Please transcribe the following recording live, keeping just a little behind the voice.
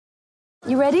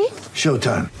You ready?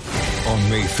 Showtime. On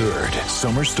May 3rd,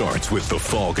 summer starts with The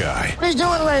Fall Guy. Let's do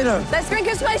it later. Let's drink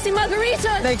a spicy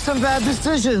margarita. Make some bad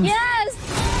decisions.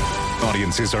 Yes!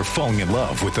 Audiences are falling in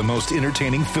love with the most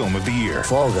entertaining film of the year.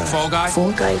 Fall Guy. Fall Guy?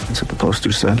 Fall Guy. That's what the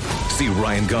poster said. See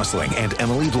Ryan Gosling and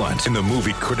Emily Blunt in the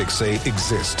movie critics say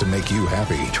exists to make you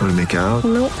happy. Trying to make it out?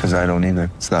 Nope. Because I don't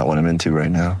either. It's not what I'm into right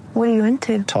now. What are you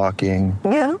into? Talking.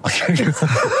 Yeah.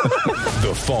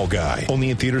 The Fall Guy.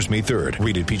 Only in theaters May 3rd.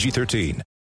 Rated PG-13.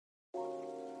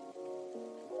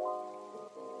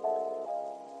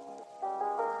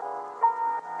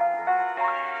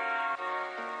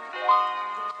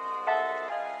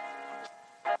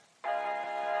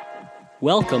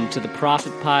 Welcome to the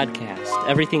Prophet Podcast,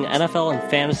 everything NFL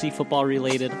and fantasy football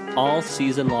related all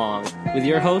season long, with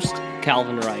your host,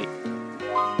 Calvin Wright.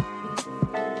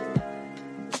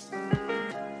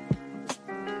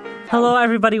 Hello,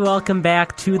 everybody. Welcome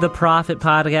back to the Prophet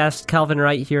Podcast. Calvin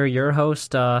Wright here, your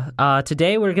host.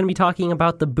 Today, we're going to be talking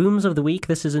about the booms of the week.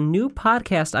 This is a new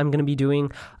podcast I'm going to be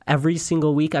doing every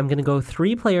single week. I'm going to go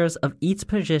 3 players of each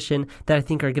position that I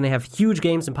think are going to have huge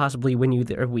games and possibly win you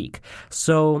their week.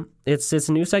 So it's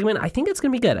a new segment. I think it's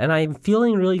going to be good, and I'm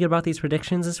feeling really good about these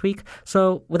predictions this week.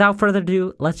 So without further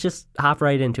ado, let's just hop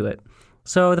right into it.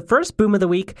 So the first boom of the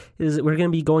week is we're going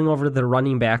to be going over the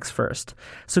running backs first.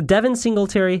 So Devin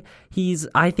Singletary, he's,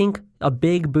 I think, a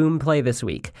big boom play this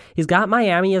week. He's got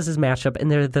Miami as his matchup, and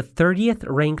they're the 30th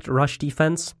ranked rush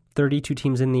defense, 32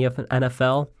 teams in the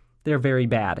NFL. They're very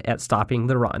bad at stopping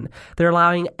the run. They're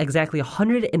allowing exactly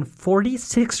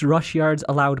 146 rush yards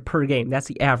allowed per game. That's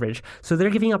the average. So they're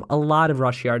giving up a lot of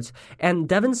rush yards. And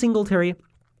Devin Singletary,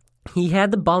 he had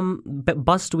the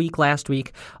bust week last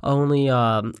week, only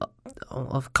a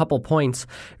couple points.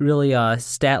 Really,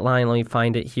 stat line, let me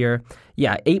find it here.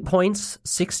 Yeah, 8 points,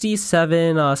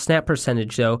 67 snap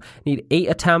percentage, though. Need 8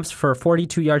 attempts for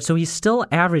 42 yards, so he's still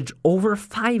averaged over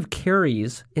 5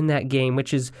 carries in that game,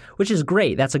 which is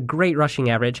great. That's a great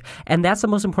rushing average, and that's the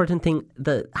most important thing,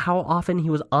 how often he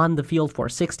was on the field for,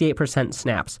 68%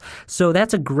 snaps. So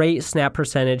that's a great snap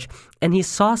percentage, and he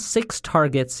saw 6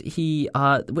 targets,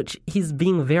 which he's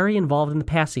being very involved in the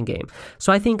passing game.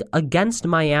 So I think against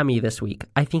Miami this week,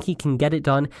 I think he can get it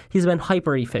done. He's been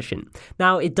hyper efficient.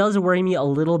 Now, it does worry me a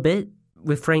little bit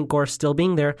with Frank Gore still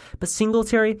being there, but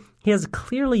Singletary, he has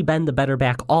clearly been the better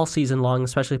back all season long,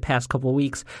 especially the past couple of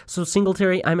weeks. So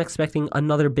Singletary, I'm expecting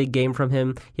another big game from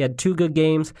him. He had 2 good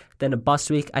games, then a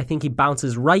bust week. I think he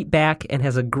bounces right back and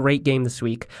has a great game this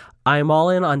week. I'm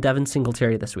all in on Devin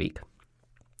Singletary this week.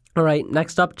 All right,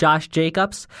 next up, Josh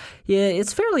Jacobs. Yeah,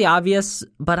 it's fairly obvious,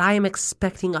 but I am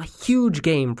expecting a huge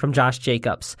game from Josh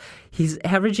Jacobs. He's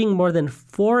averaging more than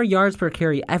 4 yards per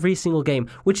carry every single game,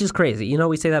 which is crazy. You know,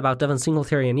 we say that about Devin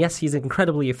Singletary, and yes, he's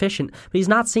incredibly efficient, but he's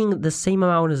not seeing the same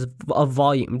amount of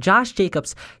volume. Josh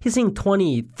Jacobs, he's seeing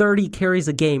 20, 30 carries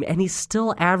a game, and he's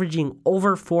still averaging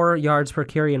over 4 yards per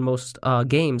carry in most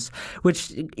games,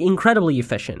 which is incredibly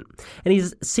efficient. And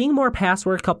he's seeing more pass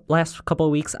work last couple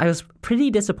of weeks. I was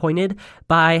pretty disappointed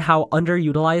by how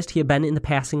underutilized he had been in the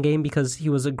passing game because he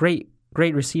was a great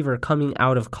receiver coming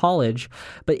out of college.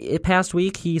 But past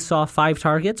week, he saw 5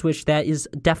 targets, which that is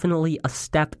definitely a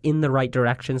step in the right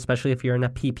direction, especially if you're in a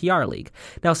PPR league.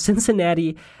 Now,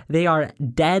 Cincinnati, they are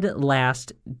dead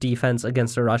last defense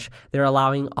against the rush. They're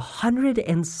allowing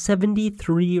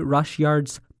 173 rush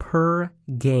yards per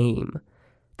game.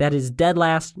 That is dead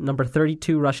last, number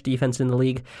 32 rush defense in the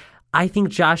league. I think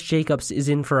Josh Jacobs is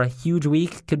in for a huge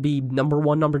week. Could be number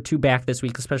 1, number 2 back this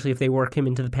week, especially if they work him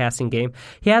into the passing game.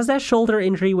 He has that shoulder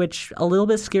injury, which a little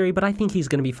bit scary, but I think he's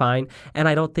going to be fine. And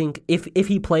I don't think if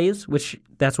he plays, which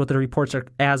that's what the reports are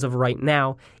as of right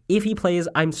now, if he plays,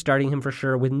 I'm starting him for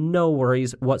sure with no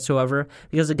worries whatsoever.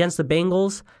 Because against the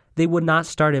Bengals, they would not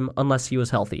start him unless he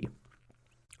was healthy.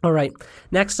 All right,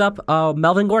 next up,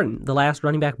 Melvin Gordon, the last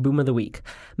running back boom of the week.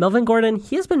 Melvin Gordon,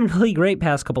 he has been really great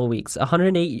past couple of weeks.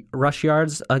 108 rush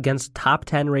yards against top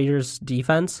 10 Raiders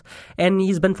defense, and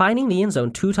he's been finding the end zone.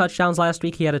 2 touchdowns last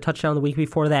week. He had a touchdown the week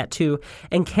before that too.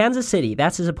 And Kansas City,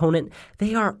 that's his opponent,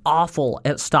 they are awful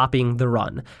at stopping the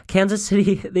run. Kansas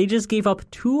City, they just gave up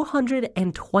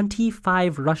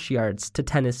 225 rush yards to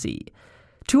Tennessee.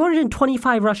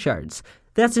 225 rush yards.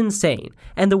 That's insane.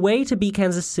 And the way to beat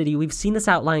Kansas City, we've seen this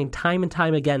outlined time and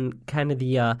time again. Kind of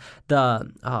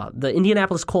the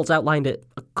Indianapolis Colts outlined it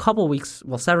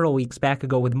several weeks back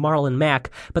ago with Marlon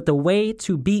Mack. But the way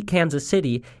to beat Kansas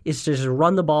City is to just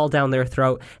run the ball down their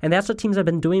throat, and that's what teams have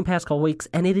been doing past couple weeks,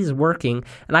 and it is working.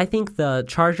 And I think the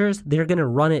Chargers, they're going to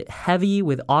run it heavy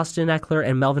with Austin Eckler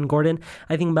and Melvin Gordon.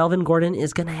 I think Melvin Gordon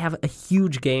is going to have a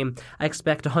huge game. I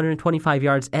expect 125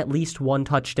 yards, at least 1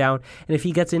 touchdown, and if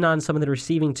he gets in on some of the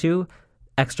receiving too,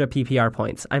 extra PPR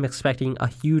points. I'm expecting a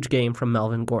huge game from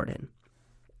Melvin Gordon.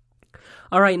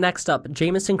 All right, next up,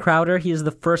 Jamison Crowder. He is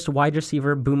the first wide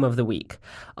receiver boom of the week.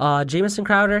 Jamison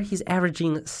Crowder, he's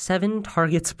averaging 7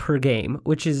 targets per game,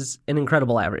 which is an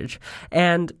incredible average.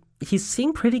 And he's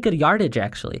seeing pretty good yardage,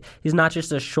 actually. He's not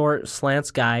just a short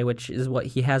slants guy, which is what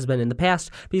he has been in the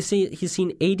past, but he's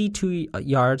seen 82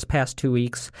 yards past 2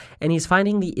 weeks, and he's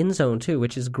finding the end zone, too,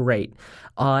 which is great.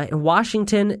 In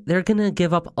Washington, they're going to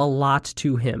give up a lot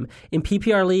to him. In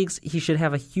PPR leagues, he should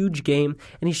have a huge game,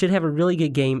 and he should have a really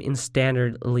good game in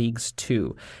standard leagues,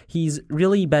 too. He's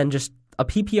really been just a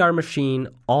PPR machine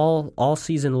all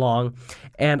season long,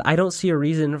 and I don't see a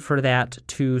reason for that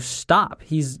to stop.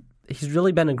 He's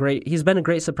really been a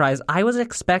great surprise. I was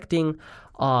expecting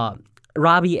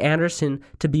Robbie Anderson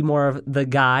to be more of the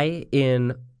guy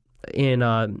in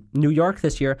New York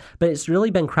this year, but it's really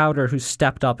been Crowder who's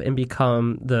stepped up and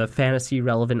become the fantasy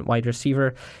relevant wide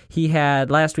receiver. He had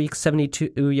last week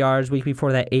 72 yards, week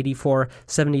before that 84,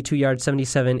 72 yards,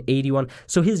 77, 81.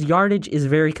 So his yardage is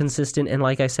very consistent, and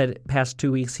like I said, past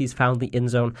 2 weeks he's found the end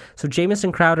zone. So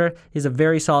Jamison Crowder is a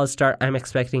very solid start. I'm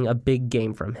expecting a big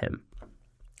game from him.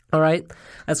 All right,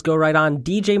 let's go right on.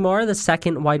 DJ Moore, the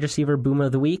second wide receiver boom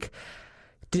of the week.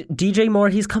 DJ Moore,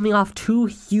 he's coming off 2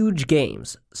 huge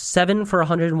games, 7 for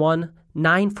 101,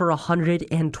 9 for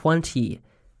 120.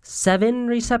 7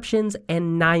 receptions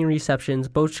and 9 receptions.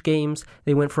 Both games,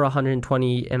 they went for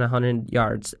 120 and 100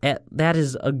 yards. That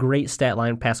is a great stat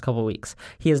line past couple weeks.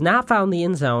 He has not found the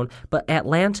end zone, but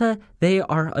Atlanta, they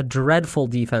are a dreadful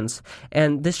defense,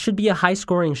 and this should be a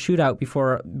high-scoring shootout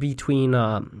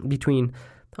between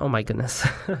oh my goodness,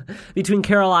 between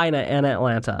Carolina and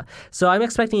Atlanta. So I'm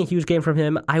expecting a huge game from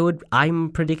him. I'm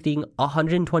predicting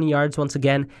 120 yards once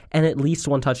again and at least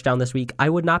 1 touchdown this week. I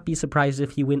would not be surprised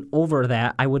if he went over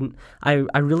that. I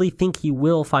really think he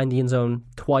will find the end zone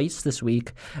twice this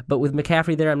week. But with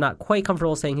McCaffrey there, I'm not quite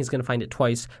comfortable saying he's going to find it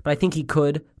twice, but I think he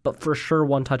could, but for sure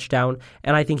 1 touchdown,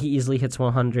 and I think he easily hits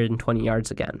 120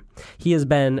 yards again. He has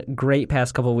been great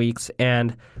past couple weeks,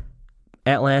 and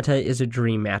Atlanta is a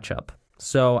dream matchup.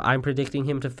 So I'm predicting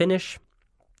him to finish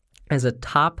as a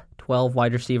top 12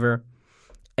 wide receiver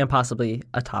and possibly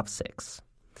a top 6.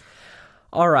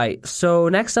 All right, so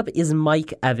next up is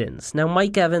Mike Evans. Now,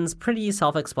 Mike Evans, pretty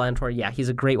self-explanatory. Yeah, he's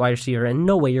a great wide receiver, and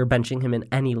no way you're benching him in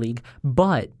any league.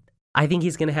 But I think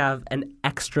he's going to have an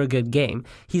extra good game.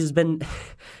 He's been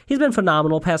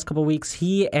phenomenal past couple weeks.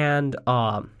 He and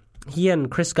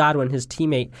Chris Godwin, his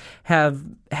teammate, have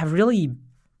really.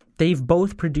 They've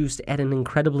both produced at an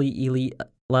incredibly elite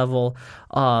level.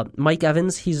 Mike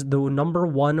Evans, he's the number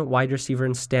 1 wide receiver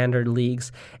in standard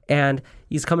leagues, and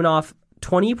he's coming off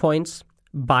 20 points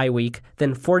bye week,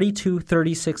 then 42,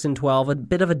 36, and 12, a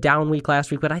bit of a down week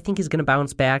last week, but I think he's going to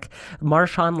bounce back.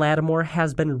 Marshawn Lattimore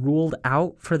has been ruled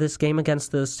out for this game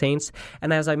against the Saints,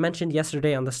 and as I mentioned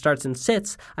yesterday on the starts and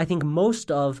sits, I think most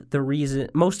of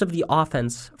the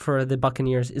offense for the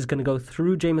Buccaneers is going to go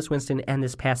through Jameis Winston and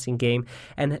this passing game,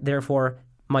 and therefore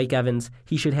Mike Evans,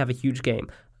 he should have a huge game.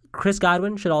 Chris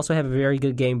Godwin should also have a very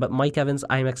good game, but Mike Evans,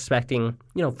 I'm expecting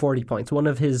 40 points, one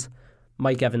of his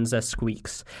Mike Evans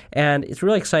squeaks. And it's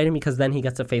really exciting because then he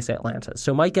gets to face Atlanta.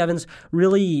 So Mike Evans,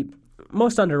 really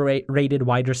most underrated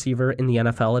wide receiver in the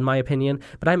NFL, in my opinion,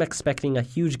 but I'm expecting a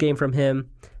huge game from him.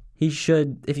 He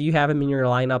should, if you have him in your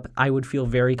lineup, I would feel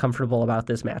very comfortable about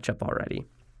this matchup already.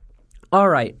 All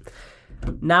right.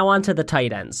 Now on to the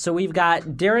tight ends. So we've got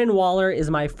Darren Waller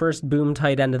is my first boom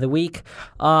tight end of the week.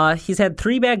 He's had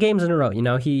 3 bad games in a row.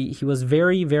 He was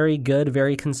very, very good,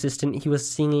 very consistent. He was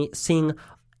seeing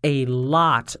a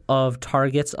lot of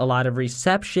targets, a lot of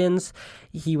receptions.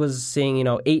 He was seeing,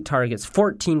 8 targets,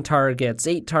 14 targets,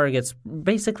 8 targets,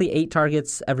 basically 8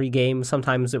 targets every game.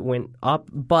 Sometimes it went up,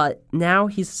 but now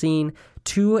he's seen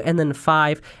 2 and then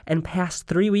 5, and past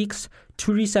 3 weeks,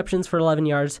 2 receptions for 11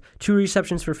 yards, 2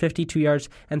 receptions for 52 yards,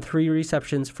 and 3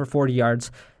 receptions for 40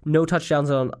 yards. No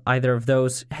touchdowns on either of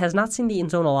those. Has not seen the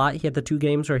end zone a lot. He had the 2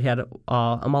 games where he had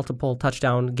a multiple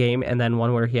touchdown game and then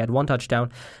one where he had 1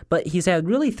 touchdown. But he's had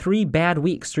really 3 bad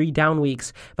weeks, 3 down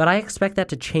weeks. But I expect that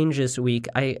to change this week.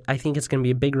 I think it's going to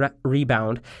be a big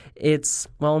rebound. He's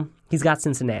got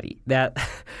Cincinnati.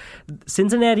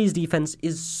 Cincinnati's defense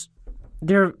is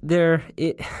they're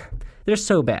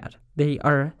so bad. They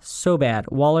are so bad.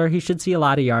 Waller, he should see a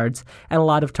lot of yards and a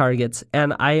lot of targets,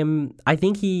 and I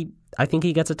think he I think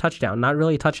he gets a touchdown. Not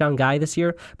really a touchdown guy this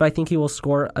year, but I think he will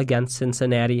score against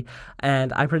Cincinnati.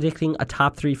 And I'm predicting a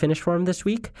top 3 finish for him this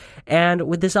week. And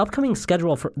with this upcoming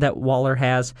schedule that Waller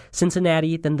has,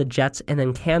 Cincinnati, then the Jets, and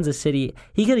then Kansas City,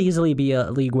 he could easily be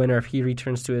a league winner if he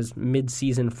returns to his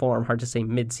mid-season form. Hard to say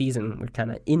mid-season. We're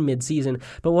kind of in mid-season.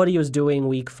 But what he was doing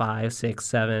week 5, 6,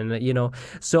 7,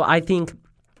 So I think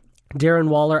Darren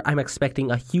Waller, I'm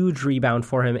expecting a huge rebound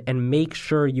for him, and make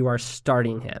sure you are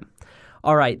starting him.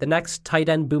 All right, the next tight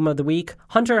end boom of the week,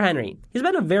 Hunter Henry. He's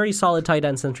been a very solid tight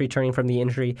end since returning from the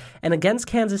injury, and against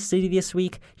Kansas City this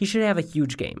week, he should have a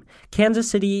huge game.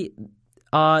 Kansas City,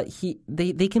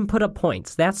 they can put up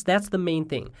points. That's the main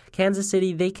thing. Kansas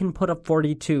City, they can put up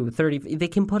 42, 30. They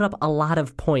can put up a lot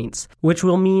of points, which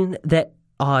will mean that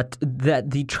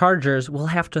the Chargers will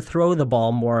have to throw the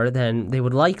ball more than they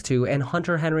would like to, and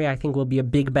Hunter Henry, I think, will be a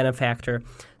big benefactor.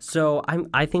 So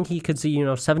I think he could see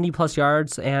 70-plus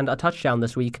yards and a touchdown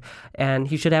this week, and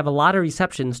he should have a lot of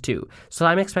receptions too. So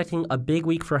I'm expecting a big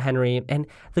week for Henry, and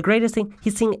the greatest thing,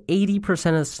 he's seeing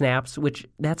 80% of snaps, which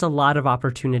that's a lot of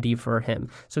opportunity for him.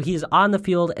 So he's on the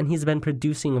field, and he's been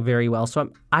producing very well.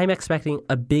 So I'm expecting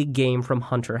a big game from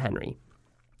Hunter Henry.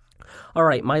 All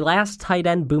right, my last tight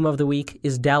end boom of the week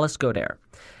is Dallas Goedert.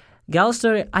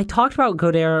 I talked about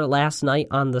Goedert last night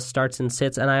on the starts and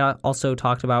sits, and I also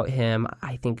talked about him,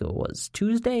 I think it was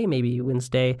Tuesday, maybe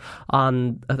Wednesday,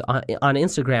 on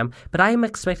Instagram, but I am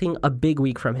expecting a big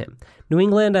week from him. New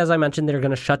England, as I mentioned, they're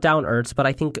going to shut down Ertz, but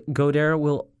I think Goedert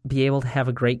will be able to have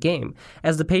a great game.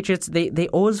 As the Patriots, they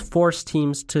always force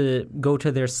teams to go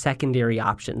to their secondary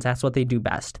options. That's what they do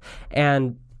best.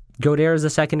 And Goedert is a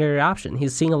secondary option.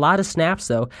 He's seeing a lot of snaps,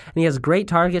 though, and he has great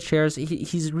target shares.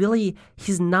 He's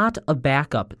not a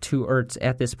backup to Ertz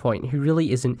at this point. He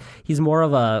really isn't. He's more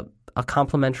of a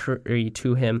complementary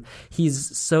to him.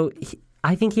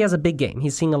 I think he has a big game.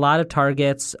 He's seeing a lot of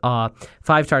targets, 5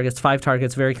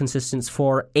 targets, very consistent.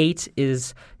 4, 8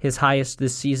 is his highest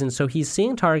this season. So he's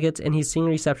seeing targets, and he's seeing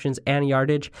receptions and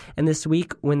yardage. And this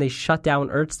week, when they shut down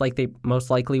Ertz, like they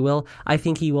most likely will, I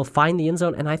think he will find the end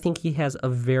zone, and I think he has a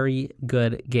very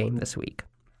good game this week.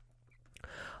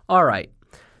 All right.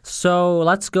 So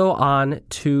let's go on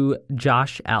to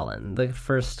Josh Allen, the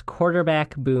first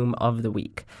quarterback boom of the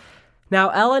week. Now,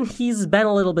 Allen, he's been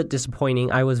a little bit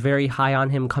disappointing. I was very high on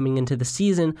him coming into the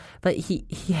season, but he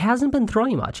hasn't been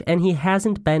throwing much, and he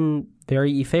hasn't been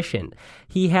very efficient.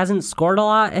 He hasn't scored a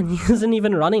lot, and he isn't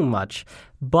even running much.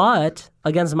 But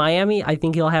against Miami, I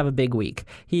think he'll have a big week.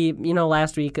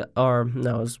 Last week, or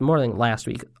no, it was more than last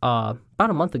week, about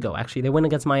a month ago, actually, they went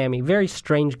against Miami. Very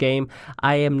strange game.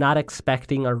 I am not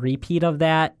expecting a repeat of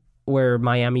that, where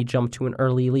Miami jumped to an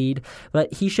early lead,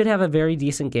 but he should have a very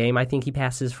decent game. I think he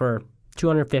passes for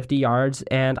 250 yards,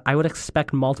 and I would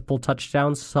expect multiple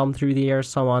touchdowns, some through the air,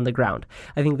 some on the ground.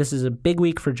 I think this is a big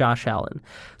week for Josh Allen.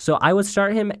 So I would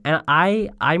start him, and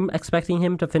I'm expecting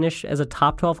him to finish as a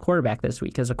top 12 quarterback this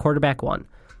week, as a quarterback 1.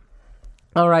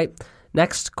 All right,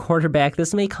 next quarterback.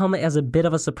 This may come as a bit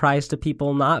of a surprise to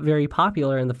people not very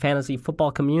popular in the fantasy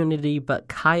football community, but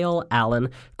Kyle Allen,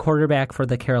 quarterback for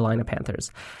the Carolina Panthers.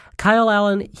 Kyle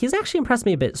Allen, he's actually impressed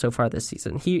me a bit so far this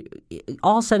season. He,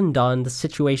 all said and done, the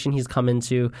situation he's come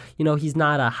into, he's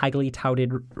not a highly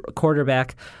touted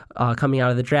quarterback coming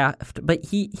out of the draft, but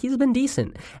he's been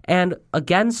decent. And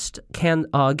against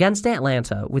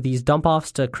Atlanta, with these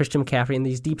dump-offs to Christian McCaffrey and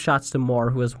these deep shots to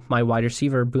Moore, who was my wide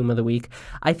receiver boom of the week,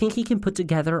 I think he can put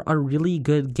together a really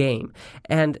good game.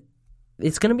 And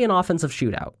it's going to be an offensive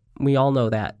shootout. We all know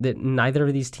that neither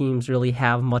of these teams really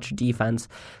have much defense.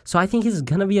 So I think he's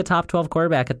going to be a top 12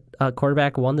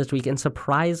 quarterback 1 this week, and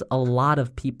surprise a lot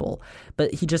of people.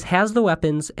 But he just has the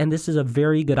weapons, and this is a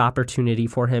very good opportunity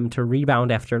for him to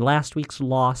rebound after last week's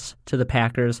loss to the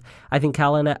Packers. I think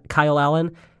Kyle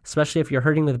Allen, especially if you're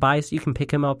hurting with bias, you can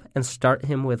pick him up and start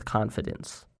him with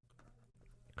confidence.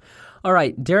 All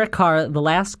right, Derek Carr, the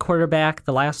last quarterback,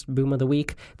 the last boom of the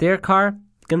week. Derek Carr,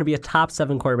 going to be a top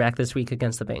 7 quarterback this week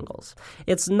against the Bengals.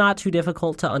 It's not too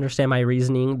difficult to understand my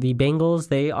reasoning. The Bengals,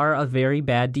 they are a very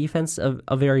bad defense,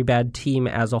 a very bad team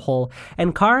as a whole.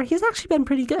 And Carr, he's actually been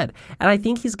pretty good. And I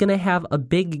think he's going to have a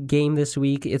big game this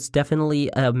week. It's definitely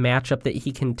a matchup that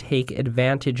he can take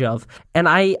advantage of. And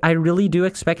I really do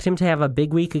expect him to have a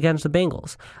big week against the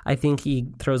Bengals. I think he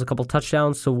throws a couple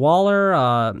touchdowns to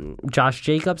Waller, Josh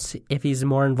Jacobs, if he's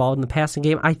more involved in the passing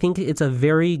game. I think it's a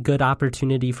very good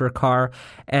opportunity for Carr.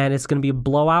 And it's going to be a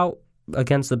blowout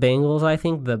against the Bengals, I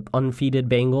think, the undefeated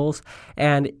Bengals.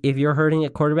 And if you're hurting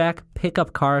at quarterback, pick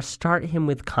up Carr, start him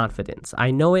with confidence. I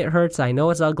know it hurts, I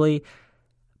know it's ugly,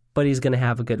 but he's going to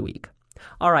have a good week.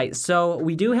 All right, so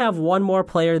we do have one more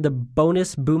player, the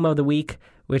bonus boom of the week,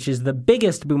 which is the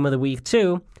biggest boom of the week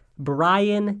too,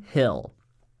 Brian Hill.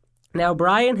 Now,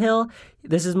 Brian Hill,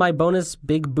 this is my bonus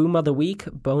big boom of the week.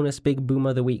 Bonus big boom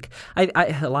of the week.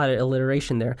 A lot of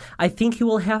alliteration there. I think he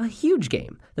will have a huge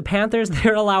game. The Panthers,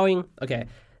 they're allowing, okay,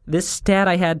 this stat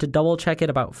I had to double check it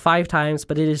about 5 times,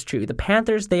 but it is true. The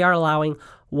Panthers, they are allowing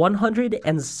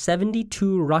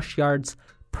 172 rush yards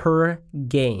per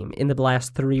game in the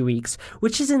last 3 weeks,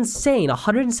 which is insane.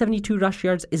 172 rush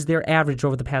yards is their average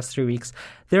over the past 3 weeks.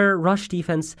 Their rush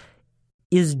defense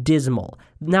is dismal.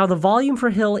 Now, the volume for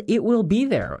Hill, it will be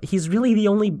there. He's really the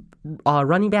only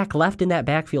running back left in that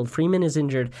backfield. Freeman is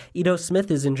injured. Ito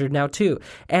Smith is injured now, too.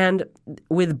 And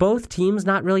with both teams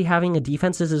not really having a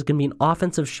defense, this is going to be an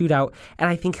offensive shootout, and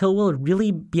I think Hill will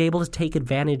really be able to take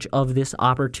advantage of this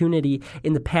opportunity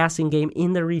in the passing game,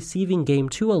 in the receiving game,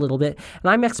 too, a little bit. And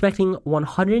I'm expecting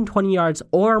 120 yards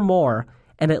or more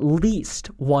and at least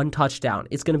 1 touchdown.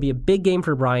 It's going to be a big game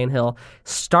for Brian Hill.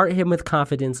 Start him with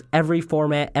confidence, every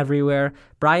format, everywhere.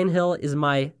 Brian Hill is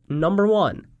my number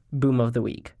 1 boom of the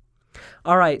week.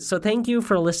 All right, so thank you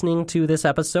for listening to this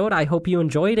episode. I hope you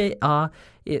enjoyed it.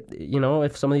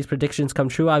 If some of these predictions come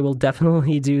true, I will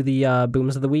definitely do the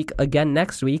booms of the week again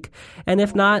next week. And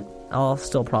if not, I'll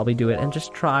still probably do it and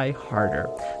just try harder.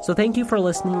 So thank you for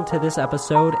listening to this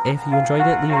episode. If you enjoyed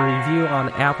it, leave a review on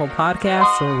Apple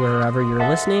Podcasts or wherever you're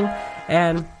listening.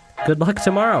 And good luck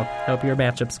tomorrow. Hope your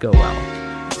matchups go well.